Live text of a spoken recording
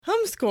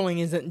Homeschooling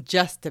isn't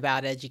just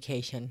about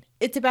education.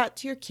 It's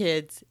about your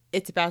kids,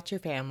 it's about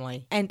your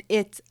family, and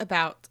it's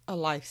about a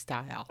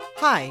lifestyle.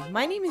 Hi,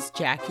 my name is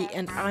Jackie,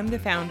 and I'm the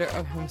founder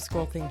of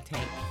Homeschool Think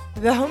Tank.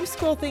 The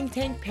Homeschool Think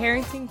Tank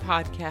Parenting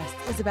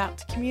Podcast is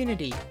about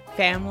community,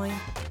 family,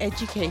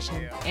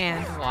 education,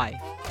 and life.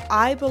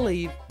 I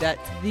believe that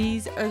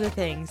these are the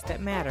things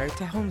that matter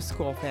to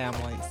homeschool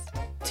families.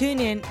 Tune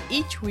in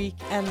each week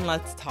and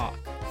let's talk.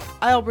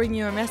 I'll bring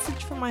you a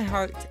message from my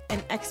heart,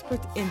 an expert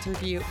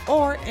interview,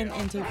 or an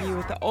interview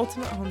with the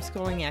ultimate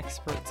homeschooling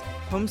experts,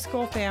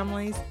 homeschool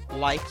families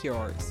like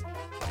yours.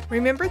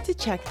 Remember to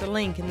check the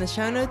link in the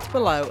show notes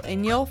below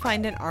and you'll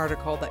find an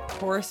article that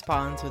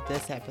corresponds with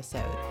this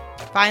episode.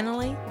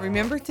 Finally,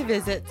 remember to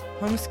visit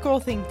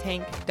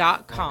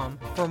homeschoolthinktank.com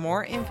for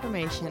more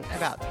information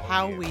about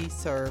how we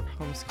serve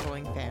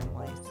homeschooling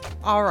families.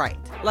 All right,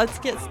 let's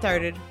get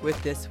started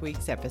with this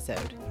week's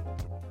episode.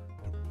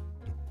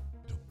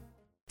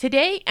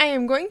 Today, I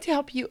am going to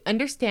help you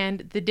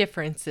understand the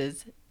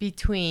differences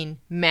between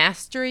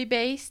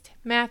mastery-based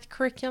math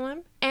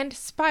curriculum and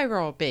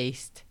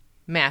spiral-based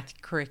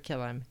math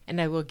curriculum, and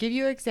I will give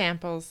you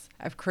examples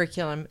of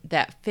curriculum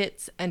that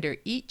fits under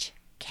each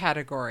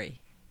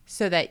category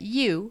so that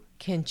you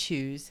can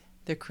choose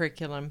the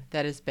curriculum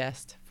that is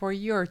best for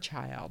your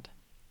child.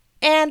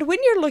 And when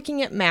you're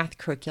looking at math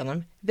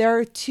curriculum, there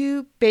are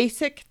two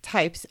basic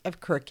types of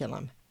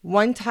curriculum.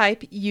 One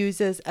type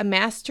uses a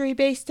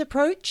mastery-based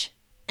approach,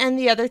 and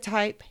the other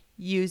type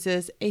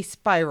uses a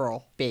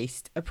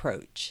spiral-based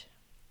approach.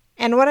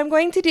 And what I'm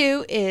going to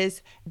do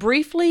is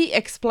briefly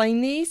explain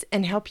these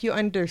and help you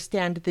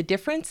understand the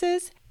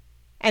differences,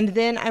 and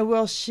then I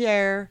will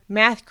share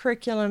math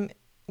curriculum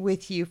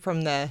with you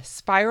from the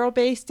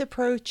spiral-based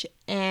approach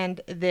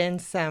and then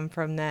some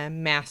from the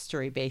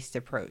mastery-based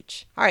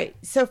approach. All right,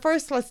 so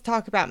first let's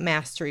talk about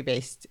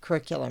mastery-based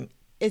curriculum.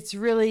 It's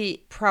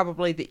really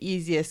probably the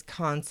easiest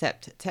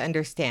concept to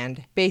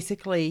understand.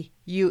 Basically,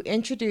 you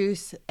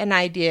introduce an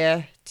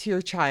idea to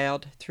your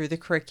child through the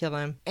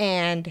curriculum,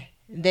 and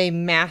they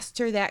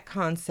master that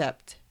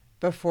concept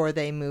before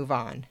they move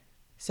on.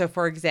 So,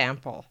 for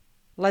example,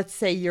 let's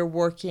say you're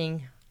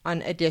working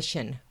on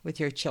addition with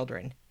your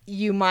children.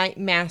 You might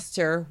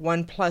master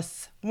 1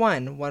 plus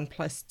 1, 1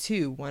 plus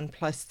 2, 1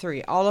 plus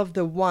 3, all of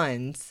the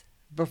ones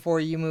before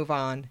you move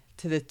on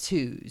to the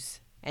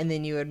twos. And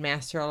then you would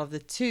master all of the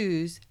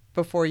twos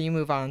before you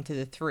move on to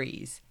the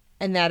threes.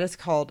 And that is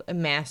called a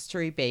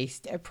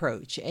mastery-based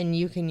approach. And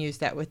you can use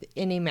that with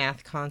any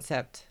math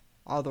concept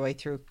all the way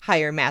through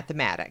higher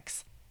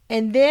mathematics.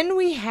 And then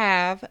we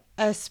have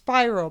a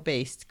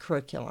spiral-based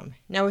curriculum.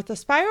 Now with the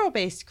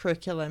spiral-based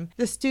curriculum,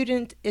 the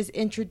student is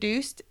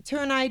introduced to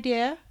an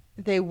idea,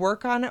 they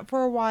work on it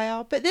for a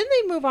while, but then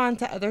they move on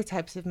to other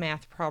types of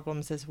math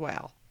problems as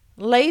well.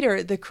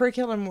 Later, the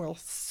curriculum will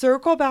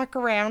circle back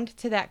around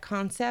to that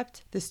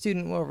concept. The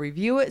student will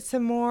review it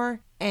some more,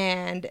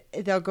 and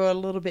they'll go a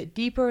little bit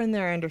deeper in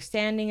their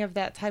understanding of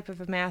that type of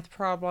a math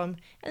problem,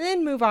 and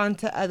then move on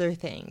to other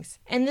things.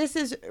 And this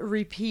is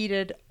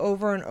repeated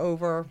over and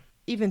over,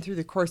 even through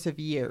the course of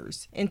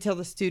years, until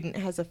the student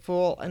has a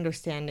full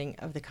understanding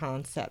of the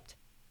concept.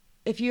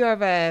 If you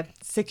have a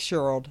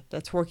 6-year-old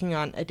that's working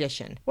on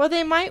addition, well,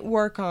 they might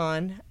work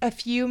on a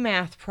few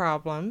math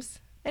problems,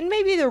 and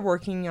maybe they're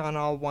working on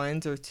all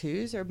ones or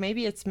twos, or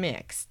maybe it's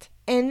mixed.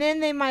 And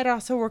then they might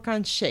also work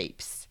on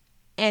shapes,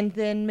 and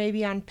then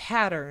maybe on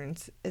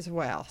patterns as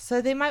well.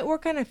 So they might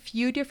work on a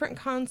few different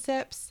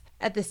concepts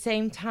at the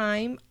same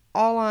time,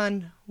 all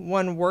on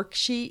one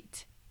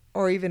worksheet,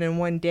 or even in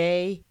one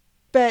day.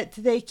 But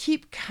they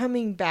keep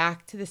coming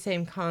back to the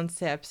same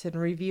concepts and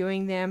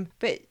reviewing them.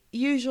 But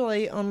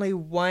usually only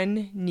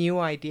one new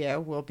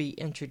idea will be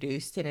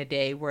introduced in a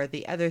day, where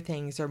the other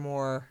things are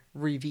more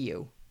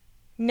review.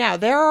 Now,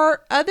 there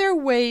are other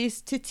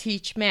ways to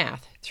teach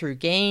math through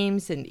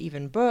games and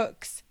even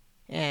books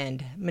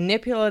and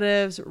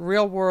manipulatives,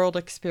 real-world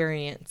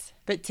experience.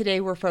 But today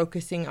we're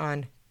focusing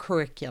on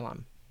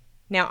curriculum.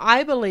 Now,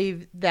 I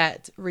believe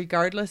that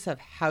regardless of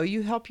how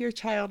you help your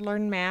child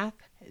learn math,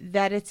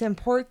 that it's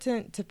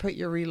important to put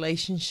your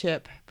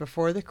relationship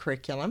before the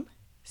curriculum.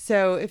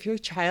 So if your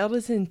child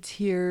is in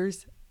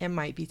tears, it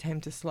might be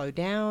time to slow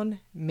down,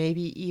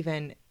 maybe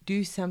even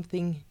do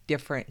something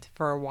different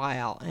for a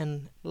while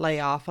and lay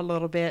off a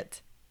little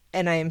bit.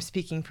 And I am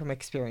speaking from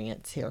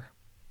experience here.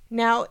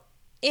 Now,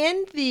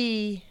 in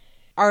the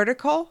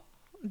article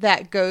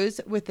that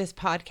goes with this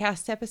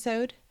podcast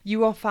episode, you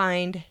will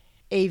find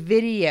a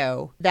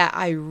video that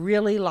I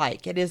really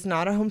like. It is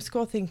not a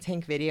Homeschool Think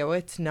Tank video.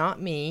 It's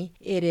not me.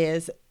 It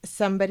is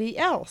somebody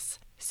else.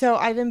 So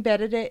I've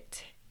embedded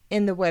it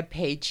in the web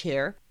page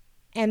here.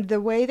 And the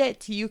way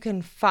that you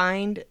can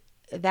find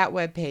that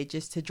web page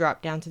is to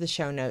drop down to the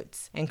show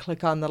notes and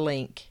click on the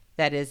link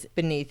that is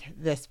beneath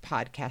this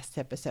podcast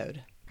episode.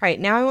 All right,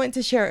 now I want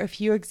to share a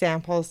few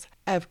examples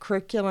of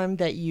curriculum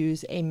that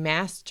use a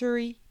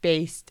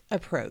mastery-based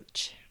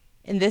approach.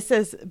 And this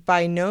is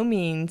by no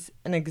means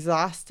an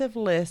exhaustive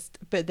list,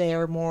 but they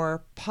are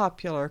more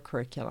popular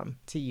curriculum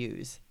to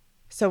use.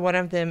 So one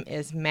of them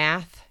is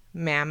Math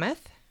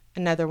Mammoth.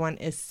 Another one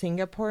is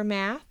Singapore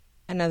Math.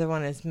 Another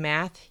one is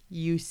Math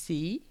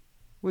UC.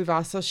 We've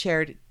also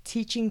shared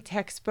teaching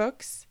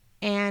textbooks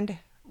and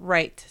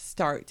Right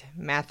Start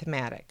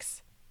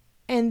Mathematics.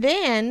 And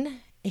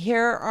then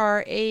here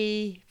are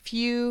a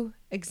few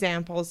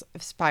examples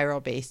of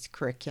spiral-based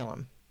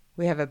curriculum.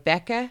 We have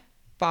Abeka,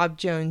 Bob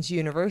Jones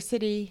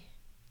University,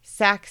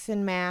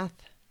 Saxon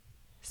Math,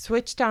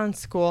 Switched On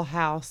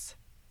Schoolhouse,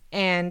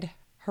 and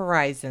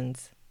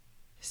Horizons.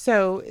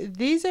 So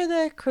these are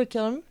the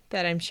curriculum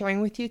that I'm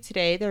sharing with you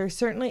today. There are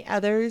certainly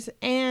others,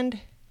 and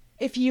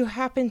if you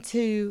happen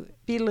to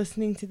be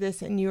listening to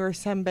this and you are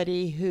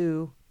somebody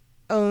who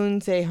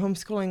owns a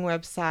homeschooling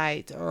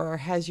website or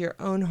has your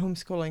own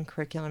homeschooling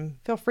curriculum,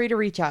 feel free to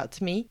reach out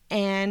to me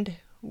and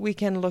we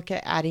can look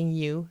at adding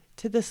you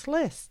to this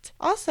list.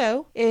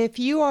 Also, if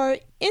you are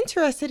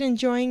interested in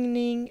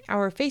joining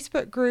our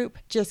Facebook group,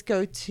 just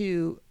go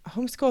to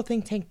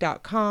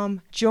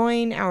homeschoolthinktank.com,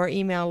 join our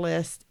email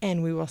list,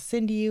 and we will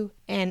send you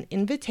an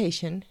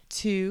invitation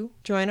to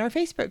join our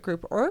Facebook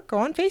group, or go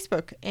on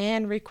Facebook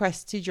and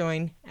request to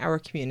join our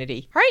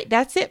community. All right,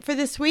 that's it for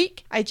this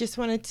week. I just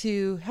wanted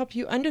to help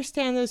you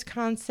understand those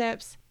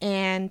concepts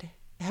and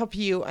help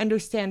you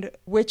understand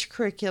which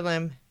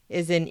curriculum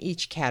is in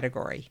each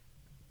category.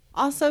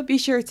 Also, be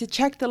sure to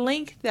check the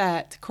link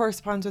that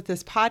corresponds with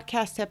this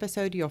podcast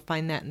episode. You'll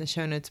find that in the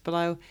show notes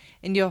below,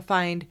 and you'll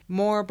find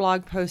more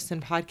blog posts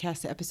and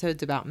podcast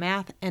episodes about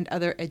math and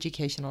other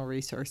educational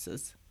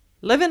resources.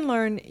 Live and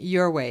learn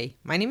your way.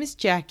 My name is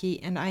Jackie,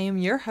 and I am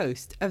your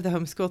host of the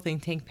Homeschool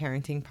Think Tank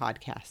Parenting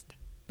Podcast.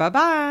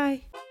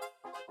 Bye-bye.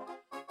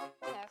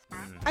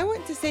 I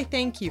want to say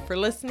thank you for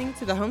listening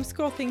to the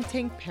Homeschool Think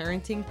Tank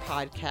Parenting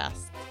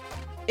Podcast.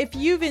 If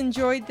you've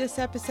enjoyed this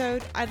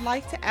episode, I'd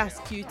like to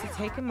ask you to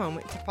take a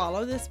moment to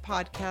follow this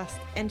podcast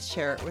and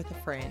share it with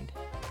a friend.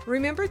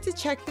 Remember to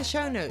check the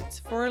show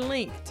notes for a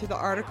link to the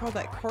article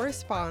that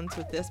corresponds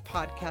with this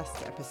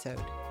podcast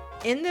episode.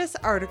 In this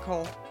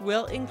article,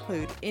 we'll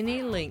include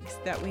any links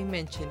that we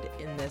mentioned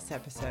in this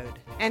episode.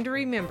 And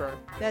remember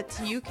that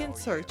you can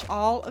search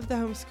all of the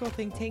Homeschool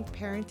Think Tank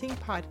Parenting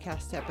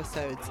Podcast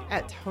episodes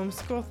at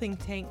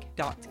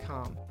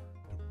homeschoolthinktank.com.